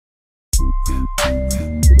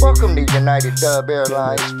Welcome to United Dub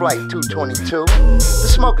Airlines Flight 222. The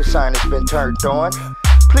smoking sign has been turned on.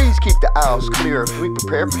 Please keep the aisles clear as we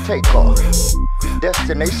prepare for takeoff.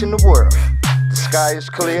 Destination the world. The sky is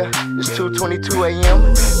clear. It's 2:22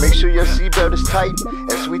 a.m. Make sure your seatbelt is tight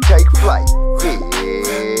as we take flight. Yeah.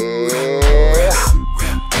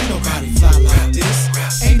 Ain't nobody fly like this.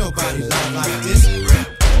 Ain't nobody lie like this.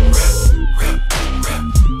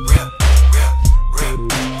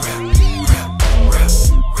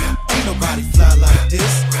 Ain't nobody fly like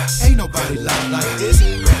this. Ain't nobody lie like this.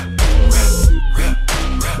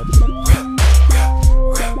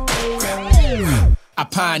 I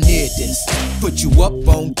pioneered this, put you up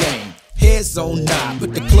on game. Heads on nine,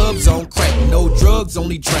 put the clubs on crank. No drugs,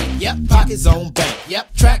 only drink. Yep, pockets on bank.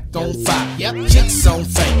 Yep, track on fire. Yep, chicks on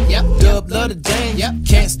fame. Yep, dub love the dame. Yep,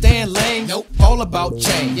 can't stand lame. Nope, all about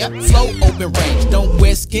chain. Yep, flow open range. Don't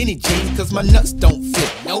wear skinny jeans, cause my nuts don't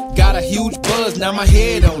fit. Nope, got a huge buzz, now my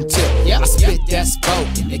head on tip. Yep, I spit that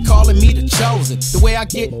spoken. They calling me the chosen. The way I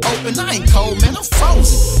get open, I ain't cold, man, I'm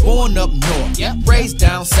frozen. Born up north, yep, raised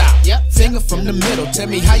down south. Yep, finger from the middle. Tell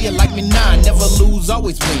me how you like me now. Never lose,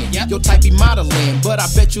 always win. Yep, your type be modeling, but I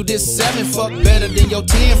bet you this 7 fuck better than your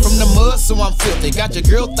 10 from the mud, so I'm filthy. Got your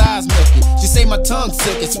girl thighs milky. She say my tongue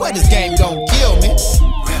silky. Swear this game gon' kill me.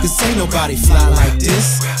 Cause ain't nobody fly like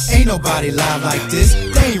this. Ain't nobody lie like this.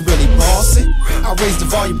 They ain't really bossing. I raise the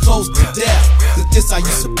volume close to death. Cause this how you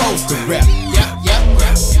supposed to rap.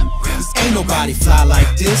 Cause ain't nobody fly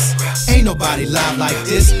like this. Ain't nobody lie like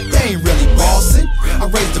this. They ain't really bossing. I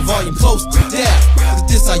raise the volume close to death. Cause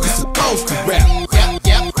this how you supposed to rap.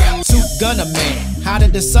 Two gunner man, hotter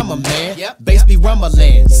than summer man. Yep. Bass be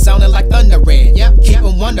rumbling, sounding like thunder ran. Yep. Keep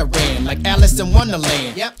 'em wondering, like Alice in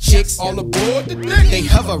Wonderland. Yep. Chicks all aboard the deck, they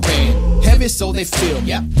hovering. Heavy so they feel.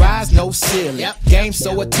 Yep. Rise no ceiling. Yep. Game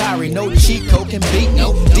so Atari, no cheat code can beat me.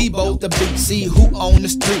 Debo the beat, see who on the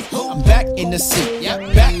street. I'm back in the seat.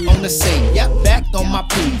 Yep. Back on the scene. Yep. Back on my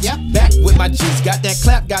P's. Yep. Back with my G's. Got that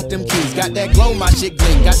clap, got them keys. Got that glow, my shit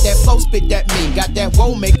gleam. Got that flow, spit that mean. Got that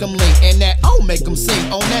whoa, make 'em lean. And that oh, make 'em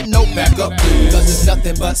sing. On that note, back up, please. Cause it's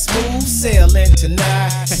nothing but smooth sailing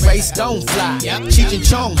tonight. Race don't fly. Yep. Cheech and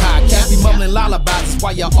Chong high. Can't be mumbling lullabies. That's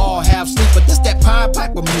why you all have sleep. But this that Pied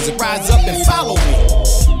Piper music. Rise up and follow me.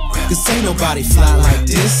 Cause ain't nobody fly like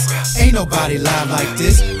this. Ain't nobody lie like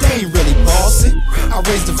this. They ain't really bossing. I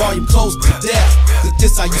raise the volume close to death. Cause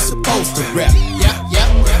this how you supposed to rap.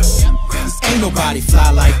 Cause ain't nobody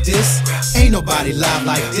fly like this. Ain't nobody lie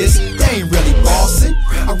like this. They ain't really bossing.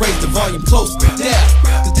 I raise the volume close to death.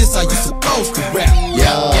 Cause this how you supposed to rap.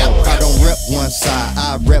 I don't rep one side,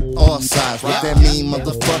 I rep all sides. What that mean,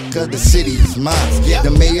 motherfucker? The city is mine.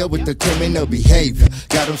 The mayor with the criminal behavior.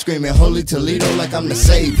 Got them screaming holy Toledo like I'm the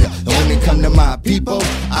savior. And when it come to my people,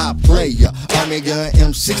 I play ya. Army gun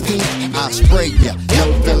M16, I spray ya.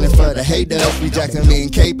 No feeling for the haters, we jacking me in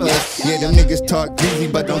capers. Yeah, them niggas talk greasy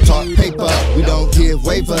but don't talk paper. We don't give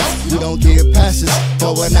waivers, we don't give passes.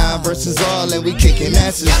 419 versus all and we kicking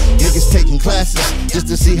asses. Niggas taking classes just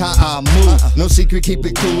to see how I move. No secret, keep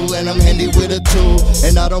it cool, and I'm handy with a tool.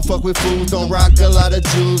 And I don't fuck with fools, don't rock a lot of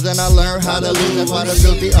jewels. And I learned how to lose, that's why the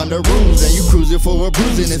filthy under rules. And you cruising for a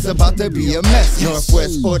bruising, it's about to be a mess.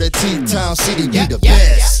 Northwest or the T-Town city be the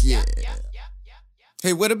best.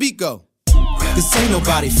 Hey, where the beat go? Cause ain't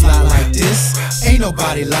nobody fly like this. Ain't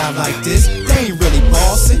nobody lie like this. They ain't really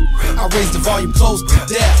bossing. I raise the volume close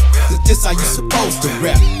to death. Cause this how you supposed to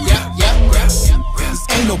rap. Cause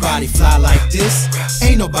ain't nobody fly like this.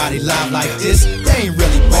 Ain't nobody lie like this. They ain't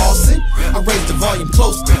really bossing. I raise the volume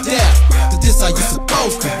close to death. Cause this how you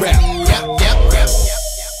supposed to rap.